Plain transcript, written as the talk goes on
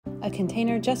A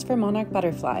container just for monarch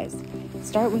butterflies.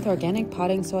 Start with organic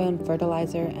potting soil and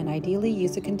fertilizer, and ideally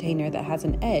use a container that has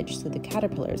an edge so the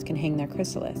caterpillars can hang their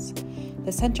chrysalis.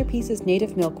 The centerpiece is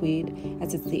native milkweed,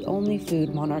 as it's the only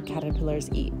food monarch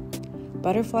caterpillars eat.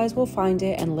 Butterflies will find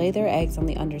it and lay their eggs on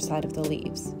the underside of the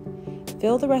leaves.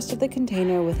 Fill the rest of the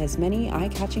container with as many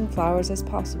eye-catching flowers as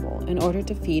possible in order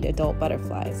to feed adult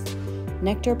butterflies.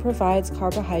 Nectar provides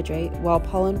carbohydrate, while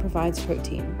pollen provides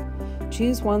protein.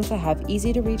 Choose ones that have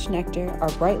easy-to-reach nectar, are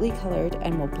brightly colored,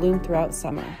 and will bloom throughout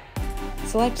summer.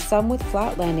 Select some with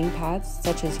flat landing pads,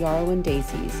 such as yarrow and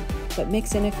daisies, but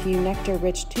mix in a few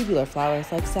nectar-rich tubular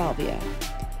flowers like salvia.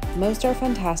 Most are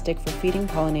fantastic for feeding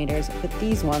pollinators, but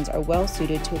these ones are well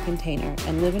suited to a container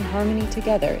and live in harmony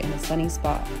together in a sunny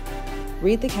spot.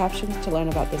 Read the captions to learn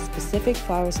about the specific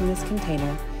flowers in this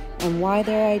container and why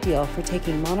they're ideal for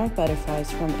taking monarch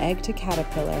butterflies from egg to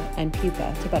caterpillar and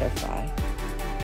pupa to butterfly.